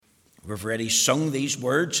We've already sung these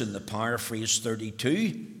words in the paraphrase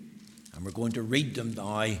 32, and we're going to read them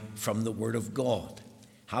now from the Word of God.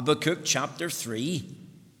 Habakkuk chapter 3,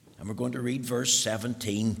 and we're going to read verse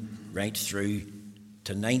 17 right through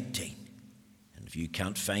to 19. And if you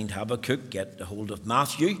can't find Habakkuk, get a hold of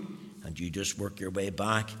Matthew, and you just work your way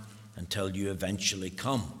back until you eventually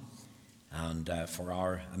come. And for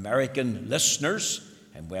our American listeners,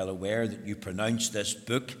 I'm well aware that you pronounce this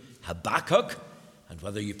book Habakkuk, and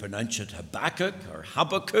whether you pronounce it Habakkuk or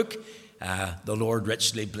Habakkuk, the Lord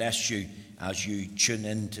richly bless you as you tune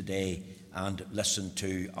in today and listen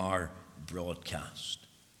to our broadcast.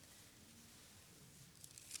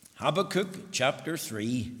 Habakkuk chapter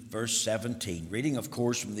 3, verse 17. Reading, of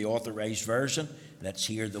course, from the Authorized Version. Let's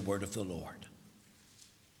hear the word of the Lord.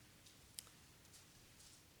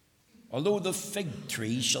 Although the fig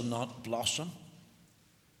tree shall not blossom,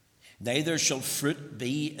 neither shall fruit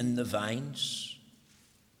be in the vines,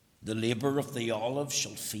 the labor of the olive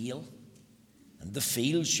shall fail, and the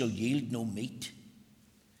field shall yield no meat.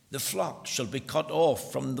 The flock shall be cut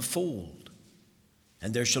off from the fold,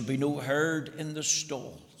 and there shall be no herd in the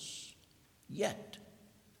stalls. Yet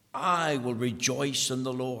I will rejoice in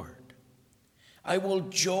the Lord. I will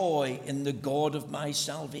joy in the God of my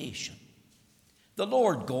salvation. The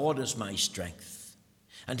Lord God is my strength,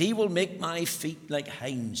 and he will make my feet like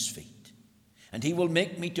hinds' feet, and he will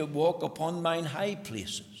make me to walk upon mine high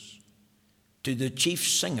places. To the chief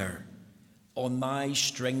singer on my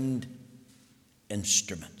stringed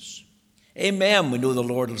instruments. Amen. We know the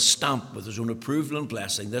Lord will stamp with his own approval and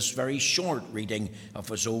blessing this very short reading of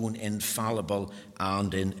his own infallible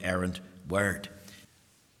and inerrant word.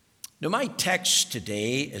 Now, my text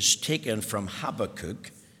today is taken from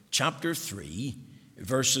Habakkuk chapter 3,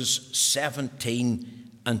 verses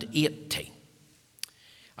 17 and 18.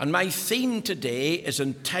 And my theme today is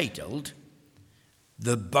entitled,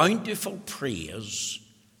 The Bountiful Praise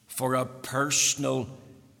for a Personal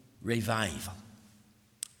Revival.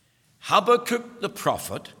 Habakkuk the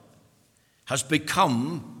prophet has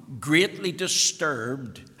become greatly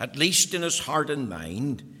disturbed, at least in his heart and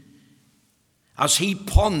mind, as he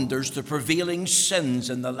ponders the prevailing sins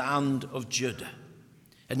in the land of Judah.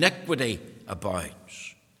 Iniquity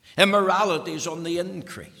abounds. Immorality is on the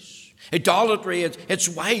increase. Idolatry, it's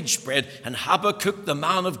widespread. And Habakkuk, the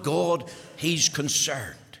man of God, he's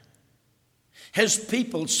concerned. His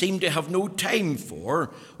people seem to have no time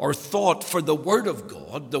for or thought for the word of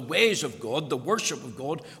God, the ways of God, the worship of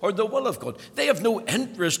God, or the will of God. They have no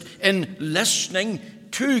interest in listening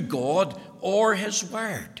to God or his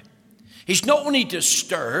word. He's not only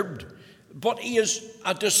disturbed, but he is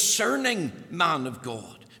a discerning man of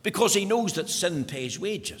God, because he knows that sin pays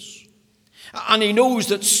wages. And he knows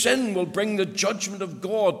that sin will bring the judgment of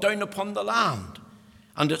God down upon the land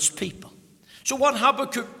and its people. So what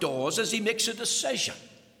Habakkuk does is he makes a decision.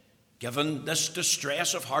 Given this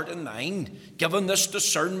distress of heart and mind, given this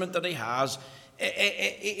discernment that he has,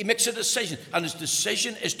 he makes a decision. And his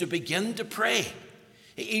decision is to begin to pray.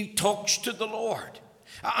 He talks to the Lord.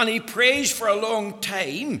 And he prays for a long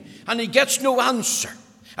time, and he gets no answer.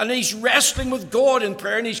 And he's wrestling with God in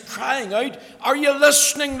prayer, and he's crying out, "Are you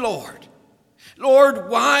listening, Lord? Lord,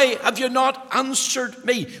 why have you not answered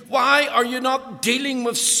me? Why are you not dealing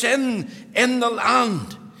with sin in the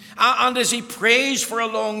land?" And as he prays for a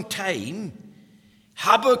long time,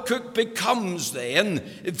 Habakkuk becomes then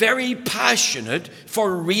very passionate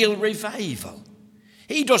for real revival.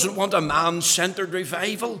 He doesn't want a man-centered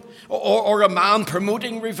revival or a man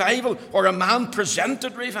promoting revival or a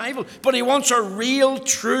man-presented revival, but he wants a real,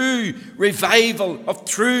 true revival of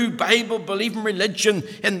true Bible-believing religion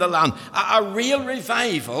in the land, a real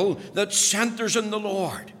revival that centers in the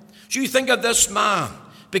Lord. So you think of this man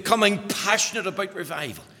becoming passionate about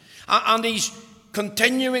revival, and he's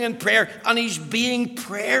continuing in prayer, and he's being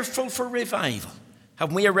prayerful for revival.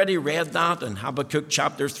 Haven't we already read that in Habakkuk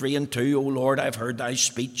chapter 3 and 2? "O Lord, I've heard thy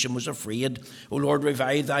speech and was afraid. O Lord,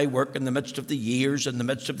 revive thy work in the midst of the years. In the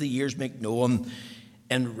midst of the years make known.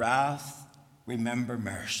 In wrath remember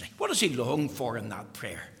mercy." What does he long for in that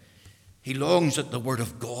prayer? He longs that the word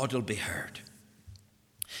of God will be heard.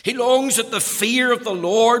 He longs that the fear of the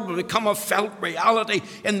Lord will become a felt reality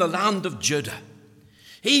in the land of Judah.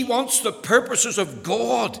 He wants the purposes of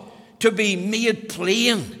God to be made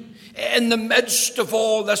plain in the midst of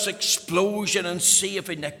all this explosion and sea of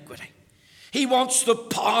iniquity. He wants the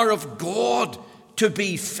power of God to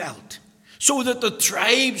be felt, so that the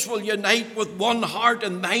tribes will unite with one heart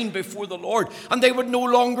and mind before the Lord, and they would no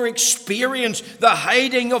longer experience the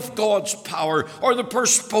hiding of God's power or the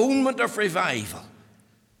postponement of revival.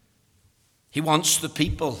 He wants the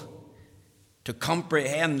people to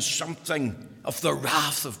comprehend something of the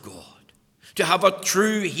wrath of God. to have a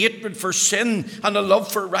true hatred for sin and a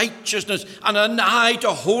love for righteousness and an eye to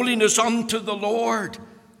holiness unto the Lord.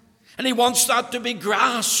 And he wants that to be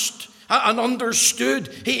grasped and understood.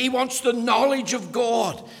 He wants the knowledge of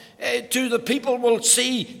God. To the people will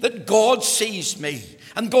see that God sees me.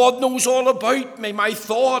 And God knows all about me, my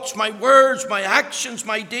thoughts, my words, my actions,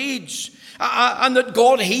 my deeds. And that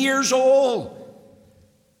God hears all.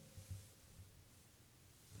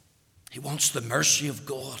 He wants the mercy of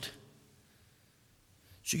God.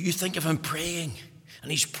 So you think of him praying.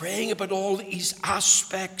 And he's praying about all these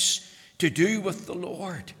aspects to do with the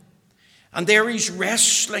Lord. And there he's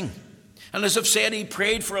wrestling. And as I've said, he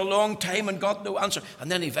prayed for a long time and got no answer. And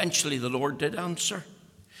then eventually the Lord did answer.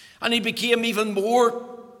 And he became even more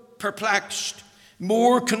perplexed,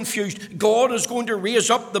 more confused. God is going to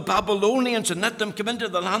raise up the Babylonians and let them come into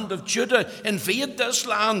the land of Judah, invade this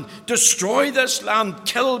land, destroy this land,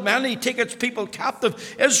 kill many, take its people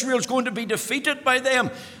captive. Israel's going to be defeated by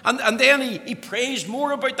them. And then he prays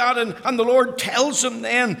more about that, and the Lord tells him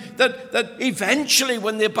then that eventually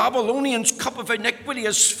when the Babylonians' cup of iniquity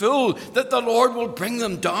is full, that the Lord will bring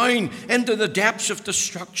them down into the depths of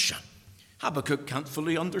destruction. Habakkuk can't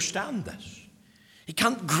fully understand this. He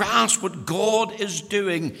can't grasp what God is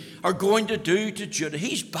doing or going to do to Judah.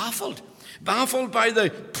 He's baffled by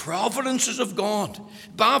the providences of God,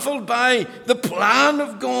 baffled by the plan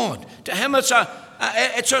of God. To him, it's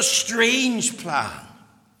a strange plan.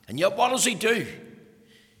 And yet, what does he do?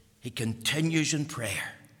 He continues in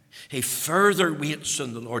prayer. He further waits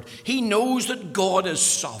on the Lord. He knows that God is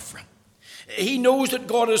sovereign. He knows that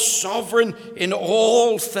God is sovereign in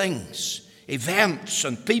all things. Events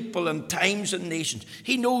and people and times and nations.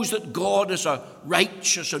 He knows that God is a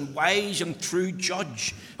righteous and wise and true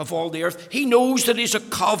judge of all the earth. He knows that he's a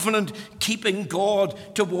covenant-keeping God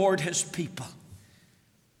toward his people.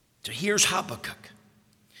 So here's Habakkuk.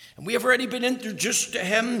 And we have already been introduced to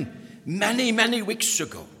him many, many weeks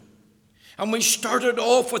ago. And we started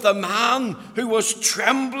off with a man who was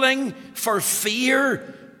trembling for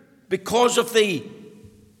fear because of the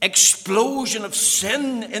explosion of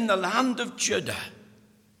sin in the land of Judah.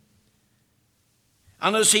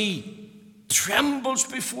 And as he trembles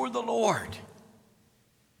before the Lord,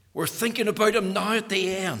 we're thinking about him now at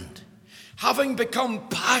the end, having become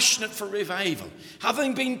passionate for revival,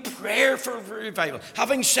 having been prayer for revival,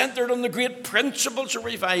 having centered on the great principles of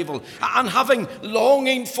revival, and having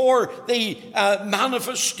longing for the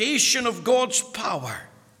manifestation of God's power.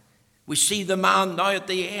 We see the man now at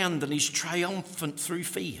the end, and he's triumphant through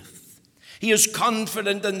faith. He is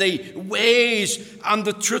confident in the ways and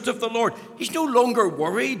the truth of the Lord. He's no longer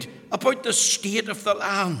worried about the state of the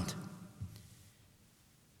land.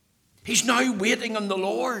 He's now waiting on the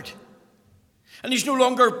Lord. And he's no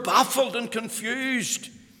longer baffled and confused.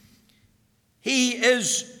 He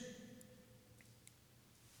is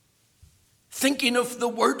thinking of the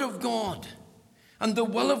Word of God and the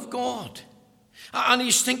will of God. And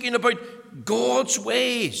he's thinking about God's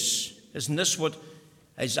ways. Isn't this what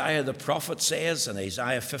Isaiah the prophet says in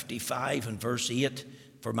Isaiah 55 and verse 8?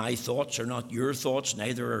 For my thoughts are not your thoughts,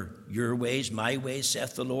 neither are your ways my ways,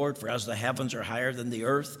 saith the Lord. For as the heavens are higher than the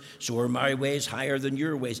earth, so are my ways higher than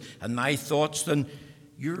your ways, and my thoughts than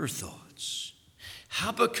your thoughts.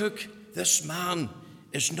 Habakkuk, this man,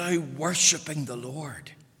 is now worshipping the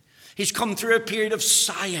Lord. He's come through a period of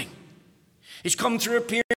sighing. He's come through a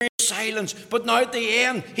period of silence. But now at the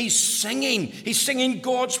end, he's singing. He's singing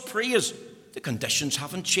God's praise. The conditions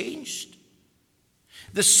haven't changed.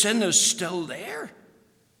 The sin is still there.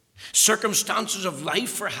 Circumstances of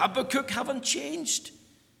life for Habakkuk haven't changed.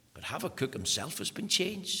 But Habakkuk himself has been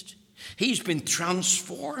changed. He's been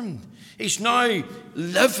transformed. He's now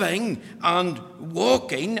living and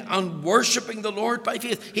walking and worshipping the Lord by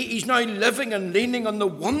faith. He's now living and leaning on the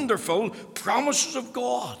wonderful promises of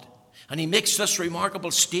God. And he makes this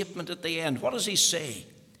remarkable statement at the end. What does he say?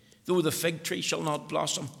 Though the fig tree shall not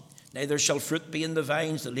blossom, neither shall fruit be in the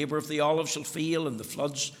vines, the labour of the olive shall fail, and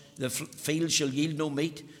the fields shall yield no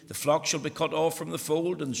meat. The flock shall be cut off from the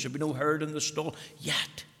fold, and there shall be no herd in the stall.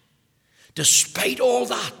 Yet, despite all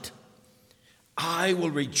that, I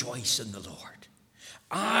will rejoice in the Lord.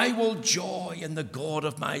 I will joy in the God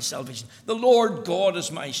of my salvation. The Lord God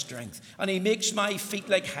is my strength, and he makes my feet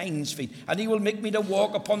like hinds' feet, and he will make me to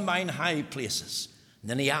walk upon mine high places. And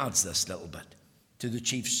then he adds this little bit. To the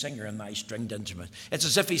chief singer and my stringed instrument. It's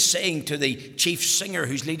as if he's saying to the chief singer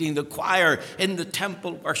who's leading the choir in the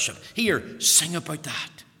temple worship, here, sing about that.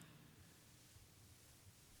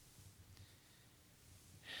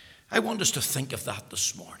 I want us to think of that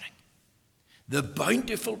this morning. The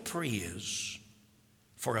bountiful praise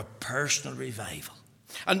for a personal revival.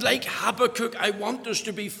 And like Habakkuk, I want us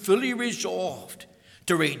to be fully resolved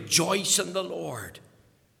to rejoice in the Lord,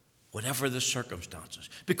 whatever the circumstances.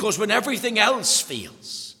 Because when everything else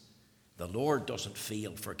fails, the Lord doesn't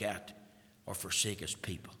fail, forget, or forsake his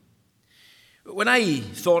people. When I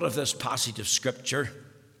thought of this passage of Scripture,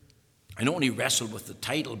 I not only wrestled with the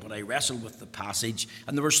title, but I wrestled with the passage,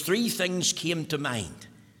 and there was three things came to mind.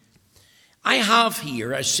 I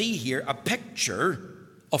see here, a picture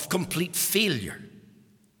of complete failure.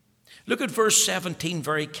 Look at verse 17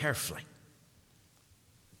 very carefully.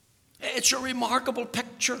 It's a remarkable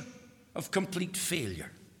picture of complete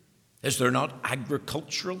failure. Is there not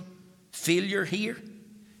agricultural failure here?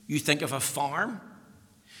 You think of a farm.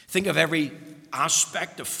 Think of every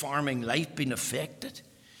aspect of farming life being affected.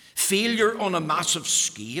 Failure on a massive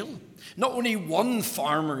scale. Not only one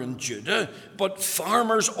farmer in Judah, but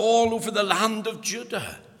farmers all over the land of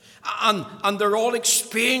Judah. And they're all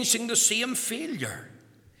experiencing the same failure.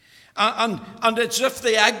 And it's as if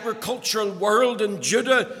the agricultural world in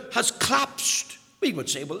Judah has collapsed. We would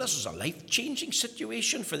say, well, this is a life-changing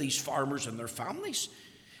situation for these farmers and their families.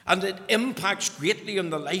 And it impacts greatly on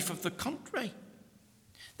the life of the country.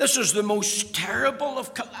 This is the most terrible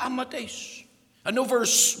of calamities. An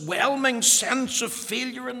overwhelming sense of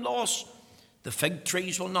failure and loss. The fig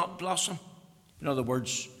trees will not blossom. In other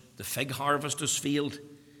words, the fig harvest has failed.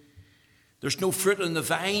 There's no fruit in the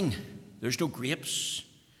vine. There's no grapes.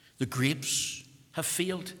 The grapes have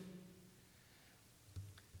failed.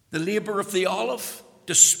 The labor of the olive,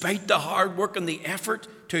 despite the hard work and the effort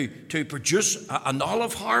to produce an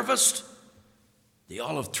olive harvest, the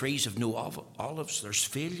olive trees have no olives. There's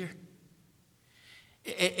failure.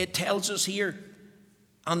 It tells us here,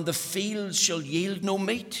 and the fields shall yield no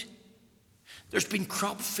meat. There's been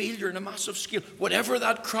crop failure on a massive scale. Whatever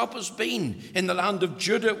that crop has been in the land of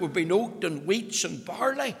Judah, it would have been oat and wheat and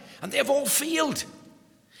barley, and they've all failed.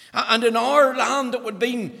 And in our land, it would have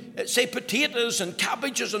been, say, potatoes and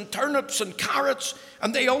cabbages and turnips and carrots,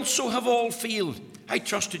 and they also have all failed. I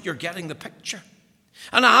trust that you're getting the picture.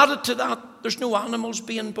 And added to that, there's no animals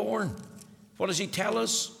being born. What does he tell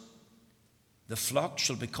us? The flock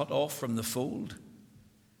shall be cut off from the fold,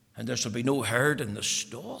 and there shall be no herd in the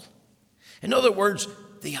stall. In other words,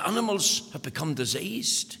 the animals have become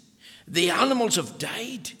diseased. The animals have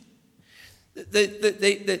died.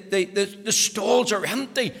 The stalls are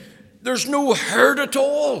empty. There's no herd at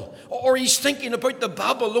all. Or he's thinking about the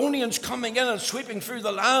Babylonians coming in and sweeping through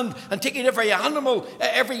the land and taking every animal,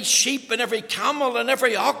 every sheep and every camel and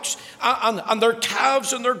every ox and their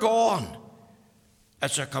calves, and they're gone.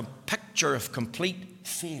 It's a picture of complete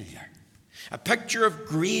failure. A picture of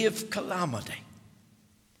grave calamity.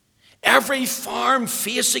 Every farm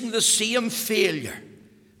facing the same failure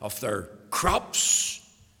of their crops,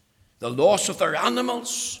 the loss of their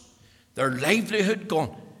animals, their livelihood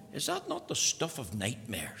gone. Is that not the stuff of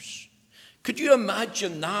nightmares? Could you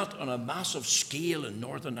imagine that on a massive scale in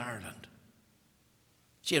Northern Ireland?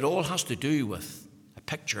 See, it all has to do with a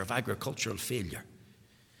picture of agricultural failure.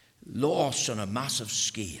 Loss on a massive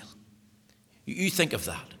scale. You think of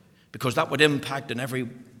that, because that would impact in every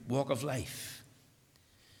walk of life.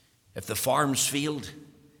 If the farms failed,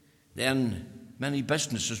 then many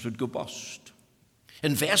businesses would go bust.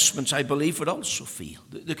 Investments, I believe, would also fail.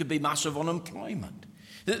 There could be massive unemployment.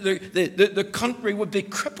 The country would be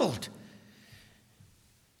crippled.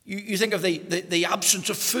 You think of the absence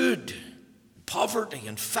of food, poverty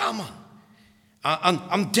and famine,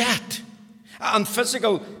 and debt, and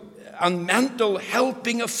physical and mental health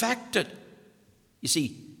being affected. You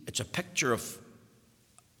see, it's a picture of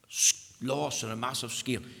loss on a massive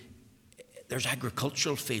scale. There's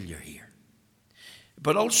agricultural failure here.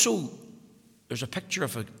 But also, there's a picture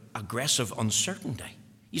of aggressive uncertainty.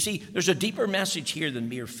 You see, there's a deeper message here than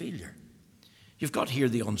mere failure. You've got here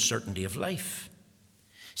the uncertainty of life.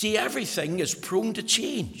 See, everything is prone to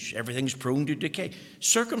change. Everything's prone to decay.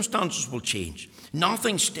 Circumstances will change.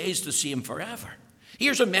 Nothing stays the same forever.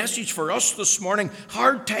 Here's a message for us this morning.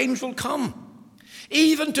 Hard times will come.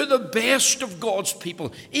 Even to the best of God's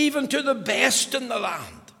people. Even to the best in the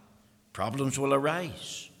land. Problems will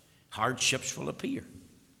arise. Hardships will appear.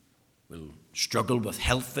 We'll struggle with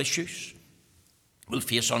health issues. We'll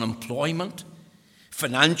face unemployment.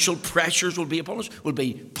 Financial pressures will be upon us. We'll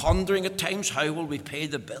be pondering at times, how will we pay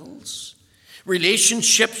the bills?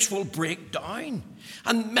 Relationships will break down.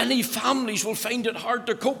 And many families will find it hard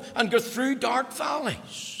to cope and go through dark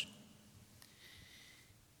valleys.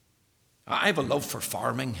 I have a love for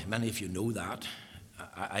farming. Many of you know that.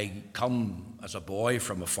 I come as a boy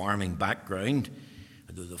from a farming background,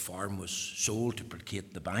 although the farm was sold to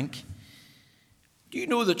placate the bank. Do you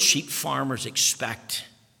know that sheep farmers expect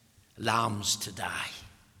lambs to die.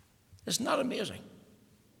 Isn't that amazing?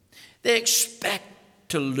 They expect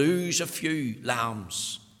to lose a few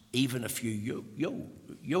lambs, even a few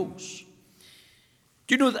ewes.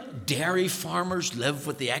 Do you know that dairy farmers live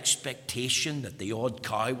with the expectation that the odd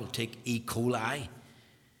cow will take E. coli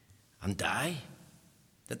and die?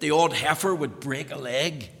 That the odd heifer would break a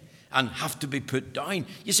leg and have to be put down?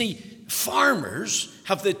 You see, farmers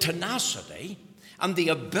have the tenacity and the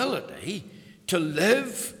ability to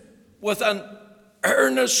live with an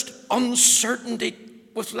earnest uncertainty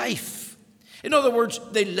with life. In other words,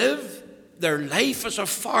 they live their life as a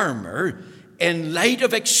farmer in light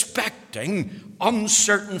of expecting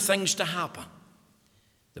uncertain things to happen.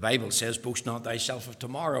 The Bible says, boast not thyself of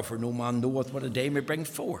tomorrow, for no man knoweth what a day may bring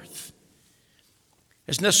forth.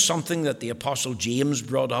 Isn't this something that the Apostle James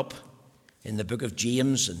brought up in the book of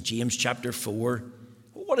James, in James chapter 4?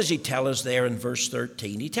 What does he tell us there in verse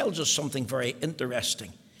 13? He tells us something very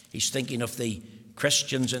interesting. He's thinking of the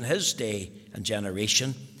Christians in his day and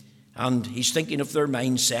generation, and he's thinking of their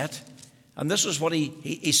mindset. And this is what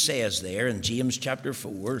he says there in James chapter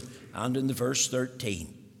 4 and in the verse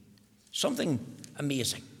 13. Something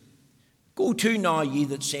amazing. Go to now, ye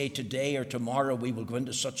that say, today or tomorrow we will go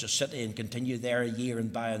into such a city and continue there a year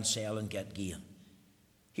and buy and sell and get gain.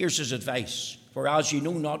 Here's his advice. Whereas you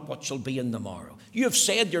know not what shall be in the morrow. You have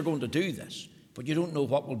said you're going to do this, but you don't know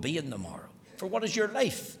what will be in the morrow. For what is your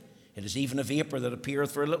life? It is even a vapor that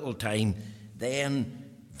appeareth for a little time, then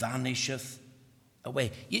vanisheth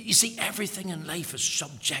away. You see, everything in life is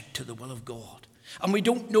subject to the will of God. And we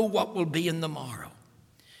don't know what will be in the morrow.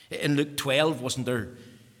 In Luke 12, wasn't there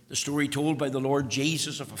the story told by the Lord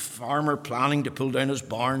Jesus of a farmer planning to pull down his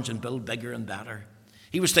barns and build bigger and better?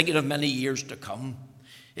 He was thinking of many years to come.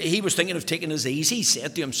 He was thinking of taking his ease. He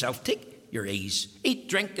said to himself, take your ease, eat,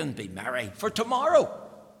 drink, and be merry, for tomorrow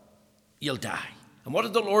you'll die. And what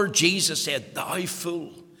did the Lord Jesus say? Thou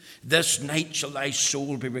fool, this night shall thy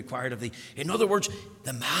soul be required of thee. In other words,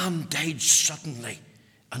 the man died suddenly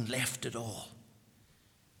and left it all.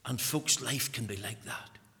 And folks, life can be like that.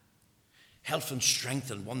 Health and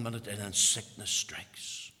strength in 1 minute, and then sickness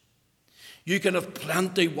strikes. You can have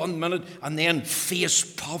plenty 1 minute and then face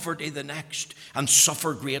poverty the next and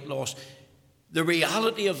suffer great loss. The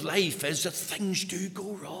reality of life is that things do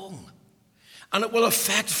go wrong. And it will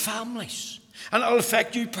affect families. And it'll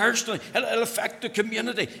affect you personally. It'll affect the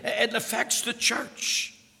community. It affects the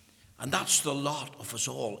church. And that's the lot of us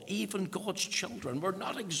all, even God's children. We're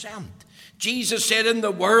not exempt. Jesus said, in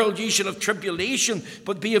the world ye shall have tribulation,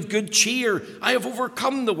 but be of good cheer. I have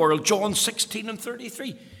overcome the world. John 16 and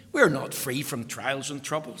 33. We're not free from trials and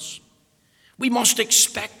troubles. We must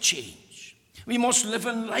expect change. We must live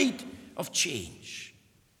in light of change.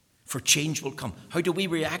 For change will come. How do we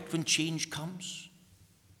react when change comes?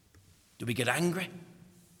 Do we get angry?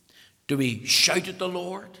 Do we shout at the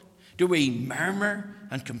Lord? Do we murmur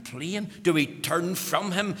and complain? Do we turn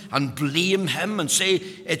from him and blame him and say,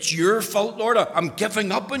 it's your fault, Lord, I'm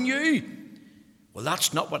giving up on you? Well,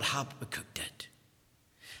 that's not what Habakkuk did.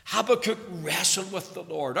 Habakkuk wrestled with the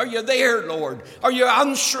Lord. Are you there, Lord? Are you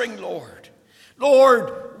answering, Lord?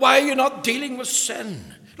 Lord, why are you not dealing with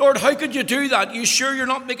sin? Lord, how could you do that? You sure you're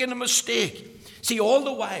not making a mistake? See, all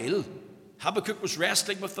the while, Habakkuk was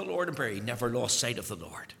wrestling with the Lord in prayer. He never lost sight of the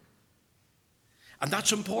Lord. And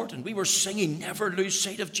that's important. We were singing, never lose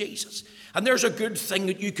sight of Jesus. And there's a good thing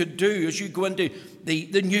that you could do as you go into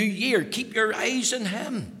the new year. Keep your eyes on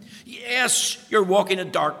him. Yes, you're walking a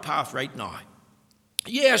dark path right now.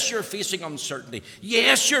 Yes, you're facing uncertainty.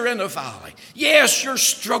 Yes, you're in a valley. Yes, you're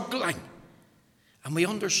struggling. And we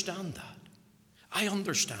understand that. I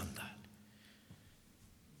understand that.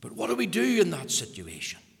 But what do we do in that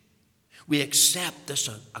situation? We accept this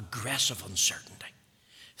aggressive uncertainty.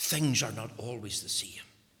 Things are not always the same,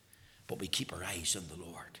 but we keep our eyes on the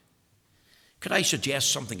Lord. Could I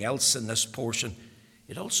suggest something else in this portion?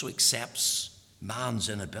 It also accepts man's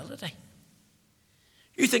inability.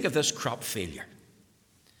 You think of this crop failure.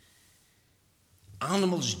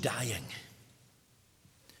 Animals dying.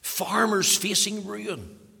 Farmers facing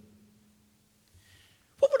ruin.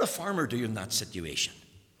 What would a farmer do in that situation?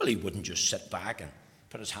 Well, he wouldn't just sit back and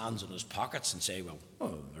put his hands in his pockets and say,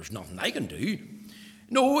 well, there's nothing I can do.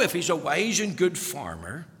 No, if he's a wise and good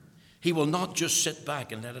farmer, he will not just sit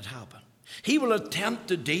back and let it happen. He will attempt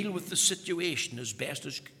to deal with the situation as best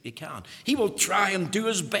as he can. He will try and do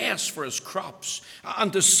his best for his crops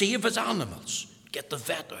and to save his animals, get the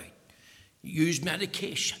vet out, use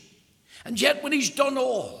medication. And yet when he's done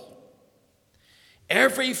all,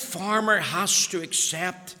 every farmer has to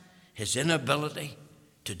accept his inability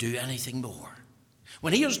to do anything more.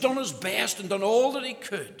 When he has done his best and done all that he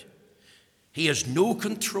could, He has no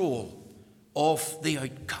control of the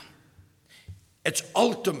outcome. It's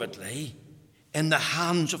ultimately in the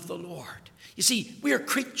hands of the Lord. You see, we are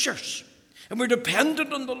creatures, and we're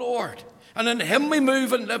dependent on the Lord, and in Him we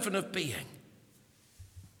move and live and have being.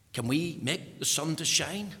 Can we make the sun to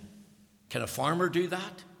shine? Can a farmer do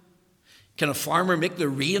that? Can a farmer make the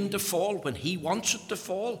rain to fall when he wants it to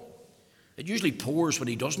fall? It usually pours when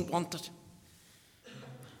he doesn't want it.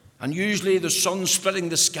 And usually the sun's splitting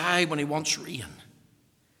the sky when he wants rain.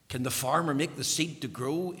 Can the farmer make the seed to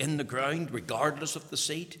grow in the ground regardless of the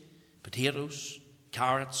seed? Potatoes,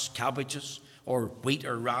 carrots, cabbages, or wheat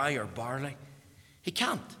or rye or barley? He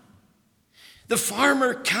can't. The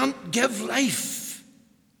farmer can't give life.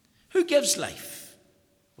 Who gives life?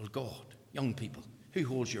 Well, God. Young people, who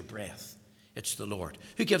holds your breath? It's the Lord.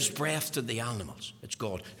 Who gives breath to the animals? It's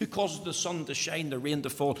God. Who causes the sun to shine, the rain to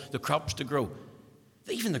fall, the crops to grow?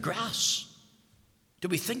 Even the grass. Do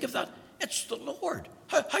we think of that? It's the Lord.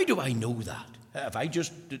 How do I know that? Have I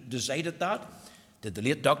just decided that? Did the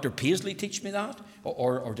late Dr. Paisley teach me that?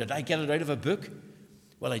 Or did I get it out of a book?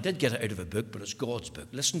 Well, I did get it out of a book, but it's God's book.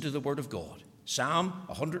 Listen to the word of God. Psalm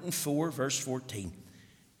 104, verse 14.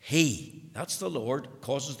 He, that's the Lord,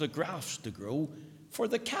 causes the grass to grow for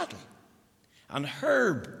the cattle, and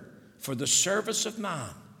herb for the service of man,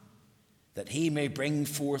 that he may bring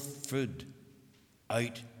forth food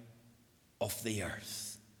out of the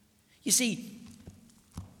earth. You see,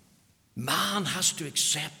 man has to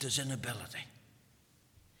accept his inability.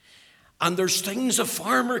 And there's things a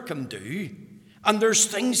farmer can do, and there's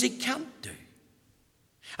things he can't do.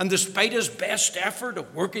 And despite his best effort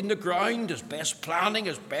of working the ground, his best planning,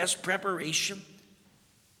 his best preparation,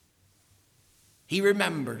 he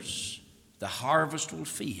remembers the harvest will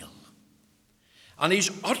fail. And he's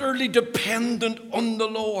utterly dependent on the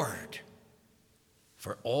Lord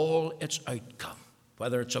for all its outcome,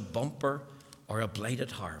 whether it's a bumper or a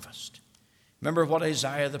blighted harvest. Remember what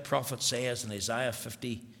Isaiah the prophet says in Isaiah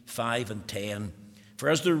 55 and 10, "For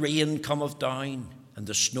as the rain cometh down, and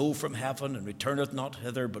the snow from heaven, and returneth not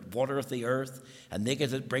hither, but watereth the earth, and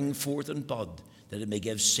maketh it bring forth and bud, that it may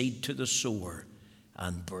give seed to the sower,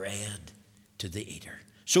 and bread to the eater.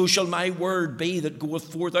 So shall my word be that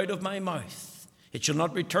goeth forth out of my mouth. It shall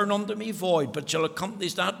not return unto me void, but shall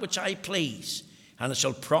accomplish that which I please, and it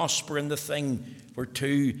shall prosper in the thing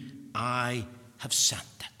whereto I have sent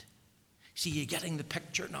it." See, you're getting the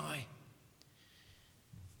picture now?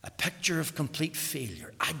 A picture of complete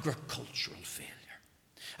failure, agricultural failure.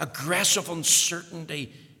 Aggressive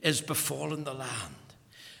uncertainty is befallen the land.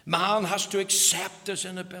 Man has to accept his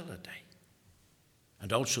inability.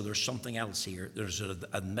 And also there's something else here. There's an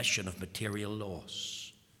admission of material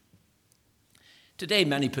loss. Today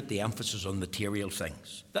many put the emphasis on material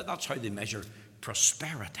things. That's how they measure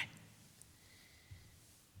prosperity.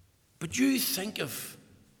 But you think of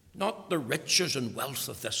not the riches and wealth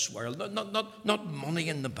of this world, not money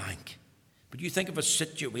in the bank, but you think of a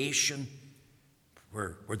situation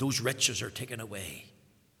where those riches are taken away,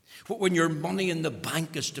 when your money in the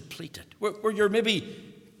bank is depleted, where you're maybe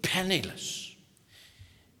penniless.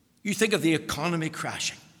 You think of the economy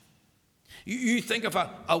crashing. You think of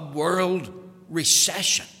a world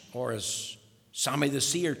recession, or as Sammy the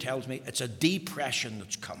Seer tells me, it's a depression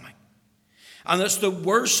that's coming. And it's the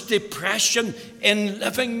worst depression in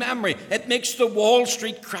living memory. It makes the Wall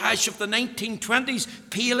Street crash of the 1920s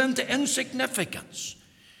pale into insignificance.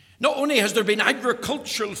 Not only has there been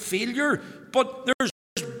agricultural failure, but there's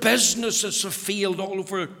businesses have failed all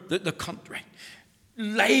over the country.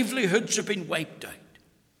 Livelihoods have been wiped out.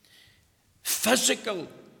 Physical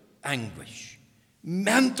anguish,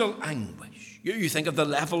 mental anguish. You think of the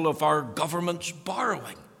level of our government's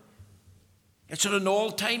borrowing. It's at an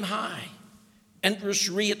all-time high. Interest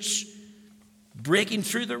rates breaking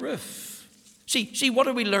through the roof. See, what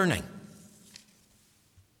are we learning?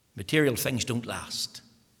 Material things don't last.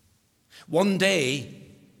 One day,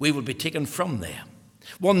 we will be taken from them.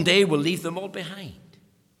 One day, we'll leave them all behind.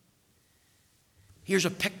 Here's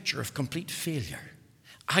a picture of complete failure.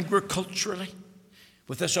 Agriculturally,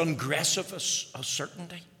 with this aggressive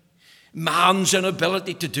uncertainty, man's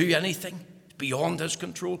inability to do anything beyond his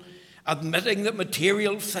control, admitting that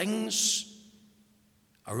material things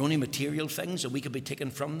are only material things and we can be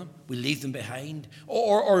taken from them, we leave them behind,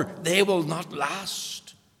 or they will not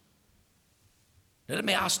last. Now, let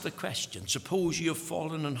me ask the question. Suppose you have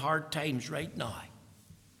fallen in hard times right now.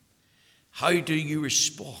 How do you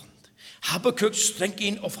respond? Habakkuk's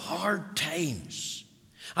thinking of hard times.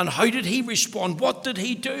 And how did he respond? What did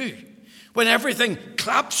he do when everything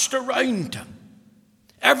collapsed around him?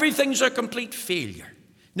 Everything's a complete failure.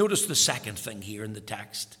 Notice the second thing here in the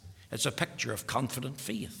text. It's a picture of confident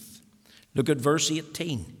faith. Look at verse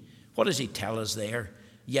 18. What does he tell us there?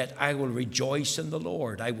 Yet I will rejoice in the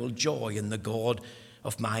Lord. I will joy in the God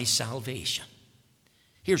of my salvation.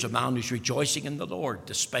 Here's a man who's rejoicing in the Lord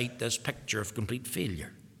despite this picture of complete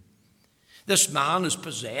failure. This man is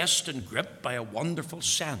possessed and gripped by a wonderful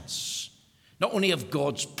sense, not only of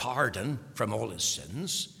God's pardon from all his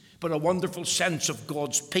sins, but a wonderful sense of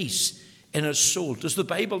God's peace in his soul. Does the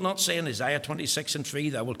Bible not say in Isaiah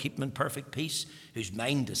 26:3, thou wilt keep him in perfect peace, whose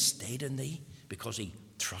mind is stayed in thee, because he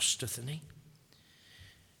trusteth in thee?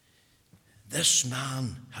 This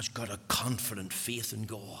man has got a confident faith in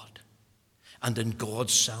God and in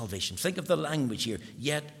God's salvation. Think of the language here.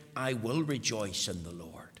 Yet I will rejoice in the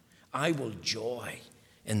Lord. I will joy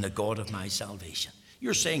in the God of my salvation.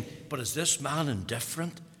 You're saying, but is this man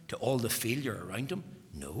indifferent to all the failure around him?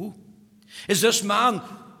 No. Is this man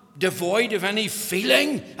devoid of any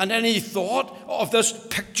feeling and any thought of this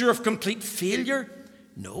picture of complete failure?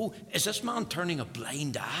 No. Is this man turning a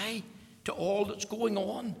blind eye to all that's going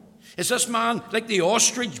on? Is this man like the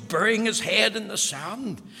ostrich burying his head in the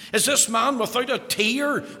sand? Is this man without a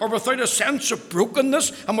tear or without a sense of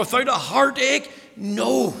brokenness and without a heartache?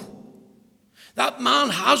 No. That man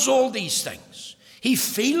has all these things. He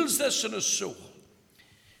feels this in his soul.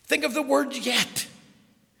 Think of the word yet.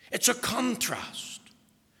 It's a contrast.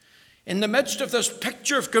 In the midst of this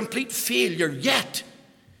picture of complete failure, yet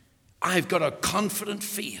I've got a confident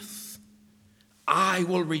faith. I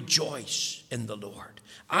will rejoice in the Lord.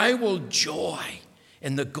 I will joy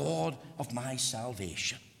in the God of my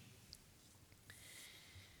salvation.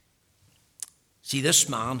 See, this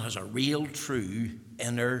man has a real, true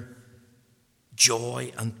inner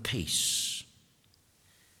joy and peace.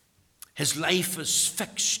 His life is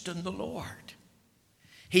fixed in the Lord.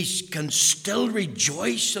 He can still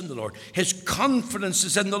rejoice in the Lord. His confidence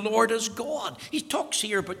is in the Lord as God. He talks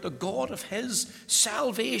here about the God of his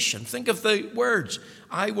salvation. Think of the words,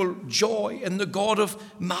 I will joy in the God of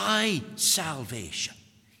my salvation.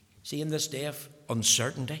 See, in this day of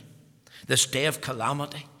uncertainty, this day of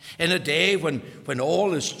calamity, in a day when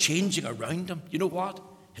all is changing around him, you know what?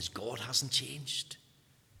 His God hasn't changed.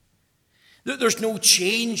 There's no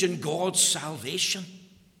change in God's salvation.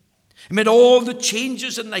 Amid all the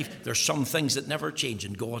changes in life, there's some things that never change,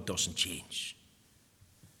 and God doesn't change.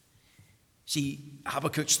 See,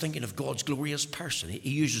 Habakkuk's thinking of God's glorious person. He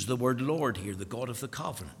uses the word Lord here, the God of the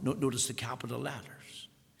covenant. Notice the capital letters.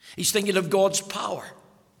 He's thinking of God's power.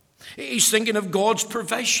 He's thinking of God's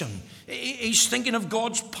provision. He's thinking of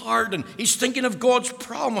God's pardon. He's thinking of God's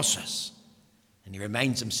promises. And he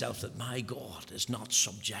reminds himself that my God is not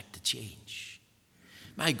subject to change.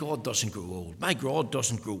 My God doesn't grow old. My God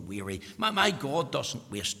doesn't grow weary. My God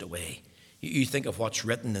doesn't waste away. You think of what's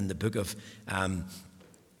written in the book of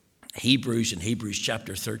Hebrews, in Hebrews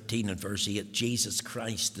chapter 13 and verse 8, Jesus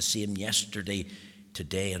Christ, the same yesterday,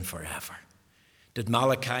 today, and forever. Did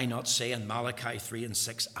Malachi not say in Malachi 3 and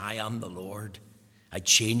 6, I am the Lord, I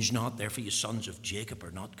change not, therefore you sons of Jacob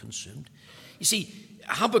are not consumed? You see,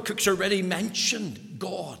 Habakkuk's already mentioned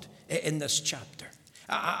God in this chapter.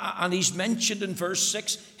 And he's mentioned in verse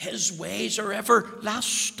 6, his ways are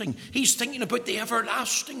everlasting. He's thinking about the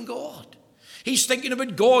everlasting God. He's thinking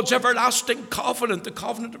about God's everlasting covenant, the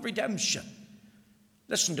covenant of redemption.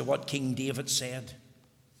 Listen to what King David said.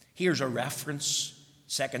 Here's a reference,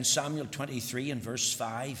 2 Samuel 23 and verse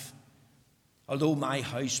 5. Although my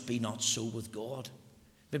house be not so with God.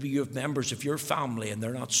 Maybe you have members of your family and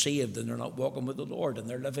they're not saved and they're not walking with the Lord and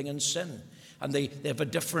they're living in sin. And they have a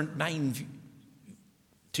different mind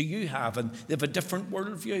to you have, and they have a different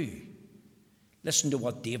worldview. Listen to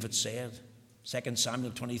what David said, 2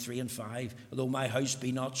 Samuel 23 and 5. Although my house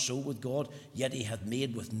be not so with God, yet he hath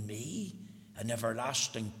made with me an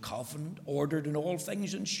everlasting covenant, ordered in all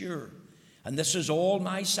things and sure. And this is all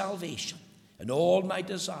my salvation and all my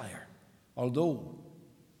desire, although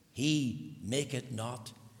he make it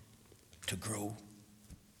not to grow.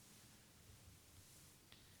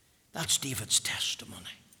 That's David's testimony.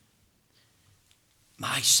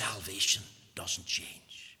 My salvation doesn't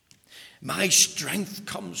change. My strength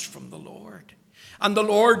comes from the Lord. And the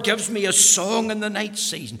Lord gives me a song in the night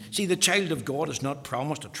season. See, the child of God is not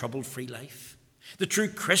promised a trouble-free life. The true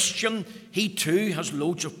Christian, he too has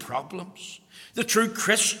loads of problems. The true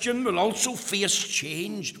Christian will also face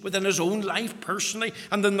change within his own life personally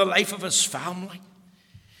and in the life of his family.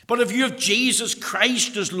 But if you have Jesus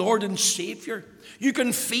Christ as Lord and Savior, you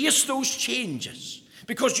can face those changes.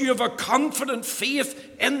 Because you have a confident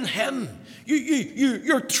faith in him.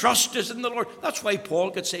 Your trust is in the Lord. That's why Paul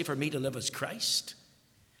could say, for me to live as Christ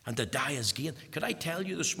and to die as gain. Could I tell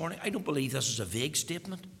you this morning, I don't believe this is a vague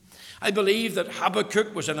statement. I believe that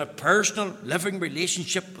Habakkuk was in a personal, living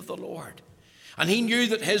relationship with the Lord. And he knew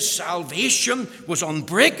that his salvation was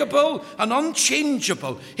unbreakable and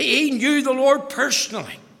unchangeable. He knew the Lord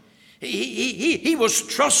personally. He was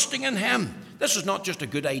trusting in him. This is not just a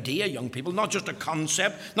good idea, young people, not just a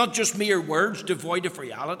concept, not just mere words devoid of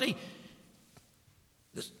reality.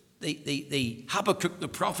 The Habakkuk, the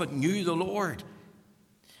prophet, knew the Lord.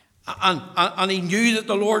 And he knew that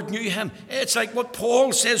the Lord knew him. It's like what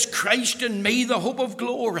Paul says, Christ in me, the hope of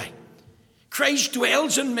glory. Christ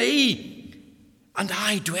dwells in me, and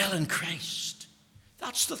I dwell in Christ.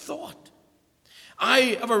 That's the thought.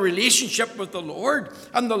 I have a relationship with the Lord,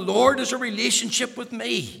 and the Lord has a relationship with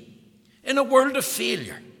me. In a world of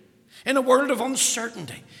failure, in a world of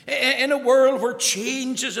uncertainty, in a world where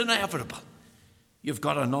change is inevitable, you've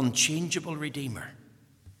got an unchangeable Redeemer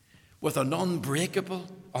with an unbreakable,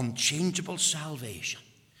 unchangeable salvation.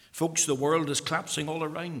 Folks, the world is collapsing all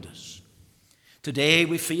around us. Today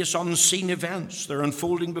we face unseen events. They're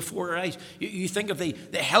unfolding before our eyes. You think of the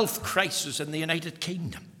health crisis in the United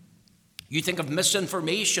Kingdom. You think of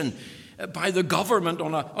misinformation by the government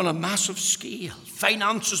on a massive scale.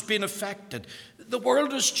 Finances being affected. The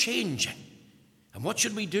world is changing. And what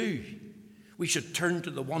should we do? We should turn to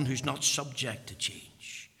the one who's not subject to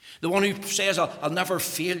change. The one who says, I'll never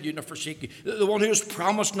fail you, nor forsake you. The one who has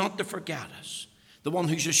promised not to forget us. The one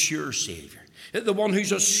who's a sure Savior. The one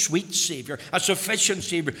who's a sweet Savior, a sufficient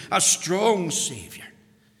Savior, a strong Savior.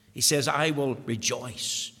 He says, I will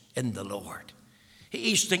rejoice in the Lord.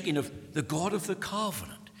 He's thinking of the God of the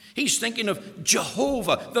covenant. He's thinking of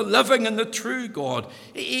Jehovah, the living and the true God.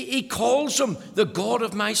 He calls him the God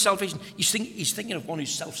of my salvation. He's thinking of one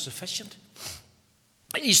who's self-sufficient.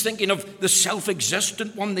 He's thinking of the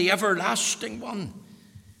self-existent one, the everlasting one.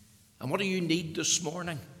 And what do you need this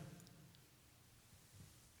morning?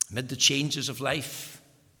 Amid the changes of life,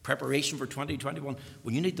 preparation for 2021,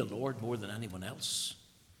 well, you need the Lord more than anyone else.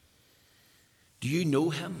 Do you know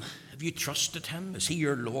him? Have you trusted him? Is he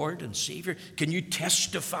your Lord and Savior? Can you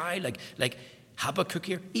testify like Habakkuk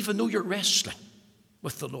here, even though you're wrestling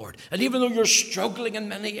with the Lord, and even though you're struggling in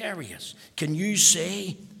many areas, can you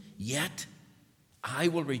say, yet I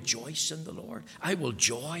will rejoice in the Lord. I will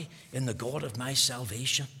joy in the God of my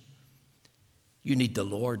salvation. You need the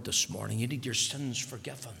Lord this morning. You need your sins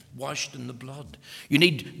forgiven, washed in the blood. You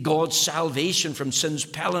need God's salvation from sin's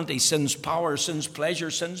penalty, sin's power, sin's pleasure,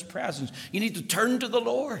 sin's presence. You need to turn to the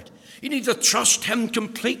Lord. You need to trust him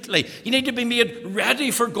completely. You need to be made ready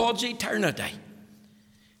for God's eternity.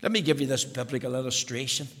 Let me give you this biblical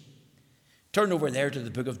illustration. Turn over there to the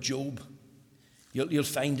book of Job. You'll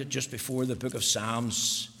find it just before the book of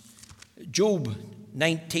Psalms. Job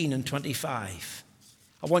 19 and 25.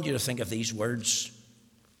 I want you to think of these words.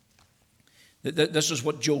 This is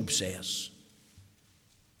what Job says.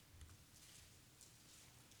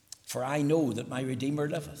 For I know that my Redeemer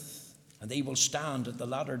liveth, and he will stand at the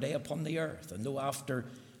latter day upon the earth. And though after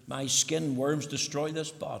my skin worms destroy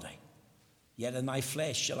this body, yet in my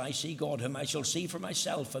flesh shall I see God, whom I shall see for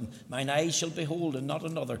myself, and mine eyes shall behold, and not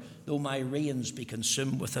another, though my reins be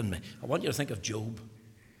consumed within me. I want you to think of Job.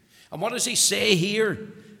 And what does he say here?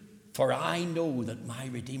 For I know that my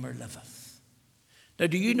Redeemer liveth. Now,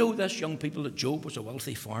 do you know this, young people, that Job was a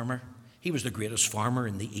wealthy farmer? He was the greatest farmer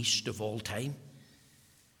in the East of all time.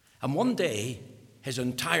 And one day, his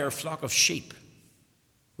entire flock of sheep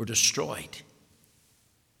were destroyed.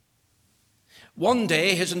 One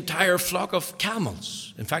day, his entire flock of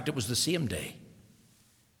camels, in fact, it was the same day,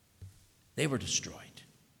 they were destroyed.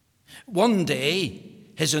 One day,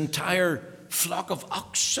 his entire flock of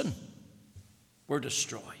oxen were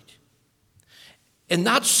destroyed. In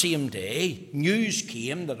that same day, news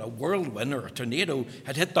came that a whirlwind or a tornado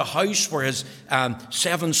had hit the house where his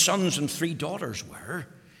 7 sons and 3 daughters were.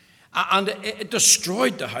 And it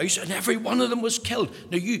destroyed the house, and every one of them was killed.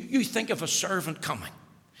 Now, you think of a servant coming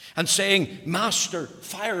and saying, Master,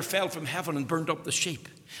 fire fell from heaven and burned up the sheep.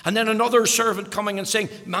 And then another servant coming and saying,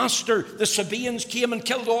 Master, the Sabaeans came and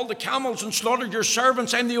killed all the camels and slaughtered your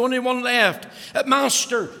servants. I'm the only one left.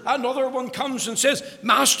 Master, another one comes and says,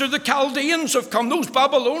 Master, the Chaldeans have come, those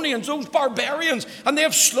Babylonians, those barbarians, and they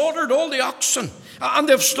have slaughtered all the oxen, and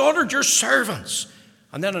they've slaughtered your servants.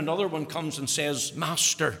 And then another one comes and says,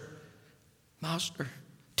 Master,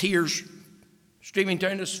 tears streaming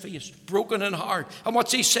down his face, broken in heart. And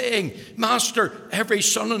what's he saying? Master, every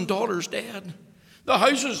son and daughter's dead. The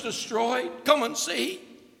house is destroyed. Come and see.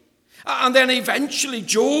 And then eventually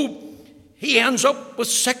Job, he ends up with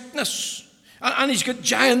sickness. And he's got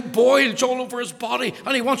giant boils all over his body,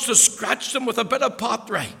 and he wants to scratch them with a bit of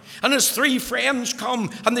pottery. And his 3 friends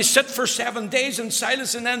come, and they sit for 7 days in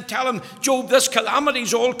silence, and then tell him, Job, this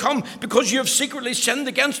calamity's all come because you have secretly sinned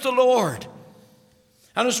against the Lord.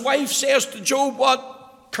 And his wife says to Job,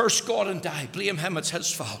 what? Curse God and die. Blame him, it's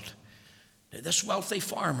his fault. Now, this wealthy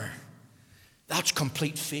farmer, that's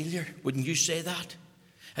complete failure. Wouldn't you say that?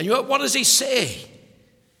 And you know, what does he say?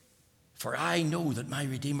 For I know that my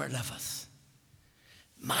Redeemer liveth.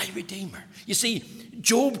 My Redeemer. You see,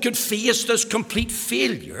 Job could face this complete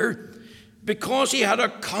failure because he had a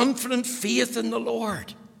confident faith in the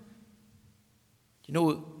Lord. You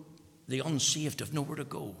know, the unsaved have nowhere to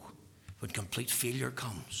go when complete failure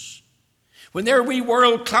comes. When their wee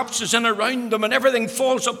world collapses in around them and everything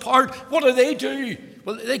falls apart, what do?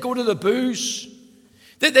 Well, they go to the booze.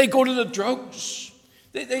 They go to the drugs.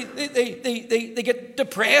 They get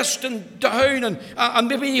depressed and down and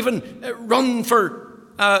maybe even run for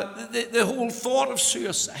the whole thought of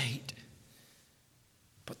suicide.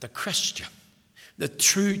 But the Christian, the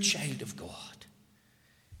true child of God,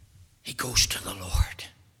 he goes to the Lord.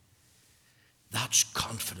 That's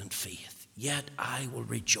confident faith. Yet I will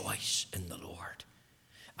rejoice in the Lord.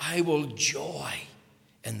 I will joy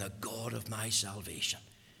in the God of my salvation.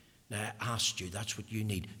 Now I asked you, that's what you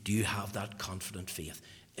need. Do you have that confident faith?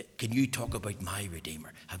 Can you talk about my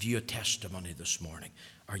Redeemer? Have you a testimony this morning?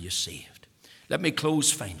 Are you saved? Let me close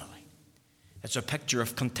finally. It's a picture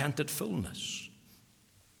of contented fullness.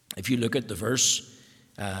 If you look at the verse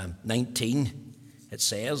 19, it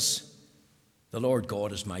says, the Lord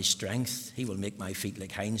God is my strength. He will make my feet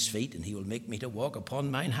like hinds' feet, and he will make me to walk upon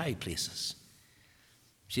mine high places.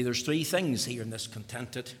 See, there's 3 things here in this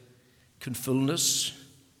contented fullness.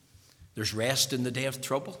 There's rest in the day of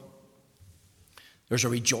trouble. There's a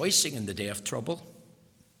rejoicing in the day of trouble.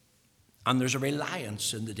 And there's a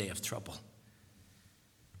reliance in the day of trouble.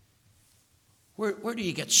 Where do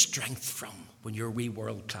you get strength from when your wee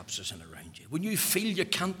world collapses in around you? When you feel you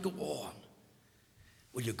can't go on,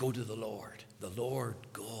 will you go to the Lord? The Lord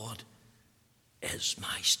God is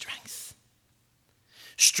my strength.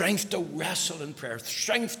 Strength to wrestle in prayer,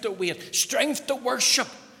 strength to wait, strength to worship.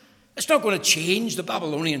 It's not going to change. The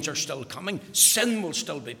Babylonians are still coming. Sin will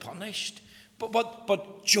still be punished.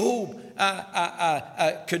 But Job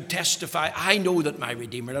could testify, I know that my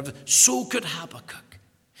Redeemer liveth. So could Habakkuk.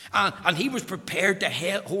 And he was prepared to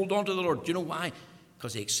hold on to the Lord. Do you know why?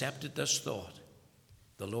 Because he accepted this thought.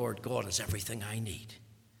 The Lord God is everything I need.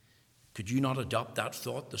 Could you not adopt that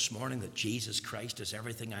thought this morning, that Jesus Christ is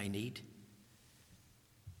everything I need?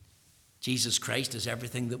 Jesus Christ is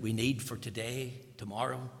everything that we need for today,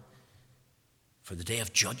 tomorrow, for the day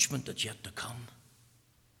of judgment that's yet to come.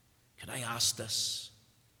 Can I ask this?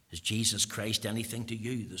 Is Jesus Christ anything to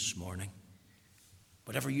you this morning?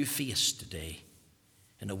 Whatever you face today,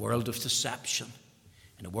 in a world of deception,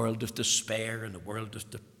 in a world of despair, in a world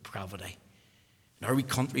of depravity, in our wee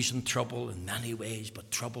country's in trouble in many ways,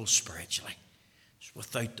 but trouble spiritually. It's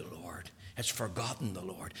without the Lord. It's forgotten the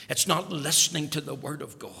Lord. It's not listening to the word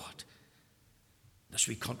of God. This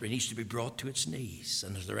wee country needs to be brought to its knees.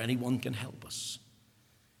 And is there anyone can help us?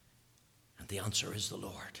 And the answer is the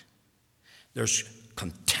Lord. There's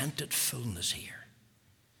contented fullness here.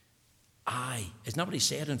 Isn't that what he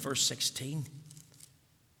said in verse 16?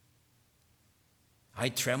 I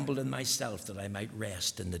trembled in myself that I might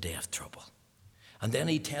rest in the day of trouble. And then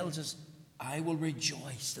he tells us, I will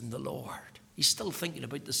rejoice in the Lord. He's still thinking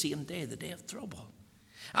about the same day, the day of trouble.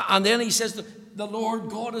 And then he says, the Lord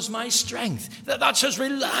God is my strength. That's his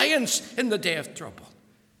reliance in the day of trouble.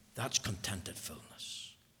 That's contented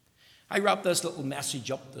fullness. I wrapped this little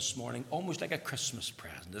message up this morning almost like a Christmas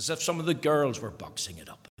present, as if some of the girls were boxing it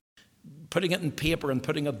up, putting it in paper and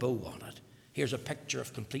putting a bow on it. Here's a picture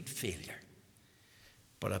of complete failure,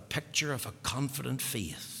 but a picture of a confident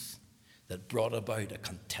faith that brought about a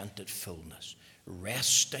contented fullness,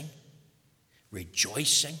 resting,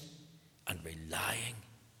 rejoicing, and relying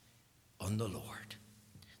on the Lord.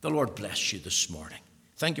 The Lord bless you this morning.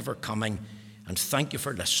 Thank you for coming, and thank you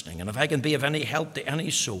for listening. And if I can be of any help to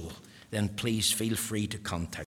any soul, then please feel free to contact me.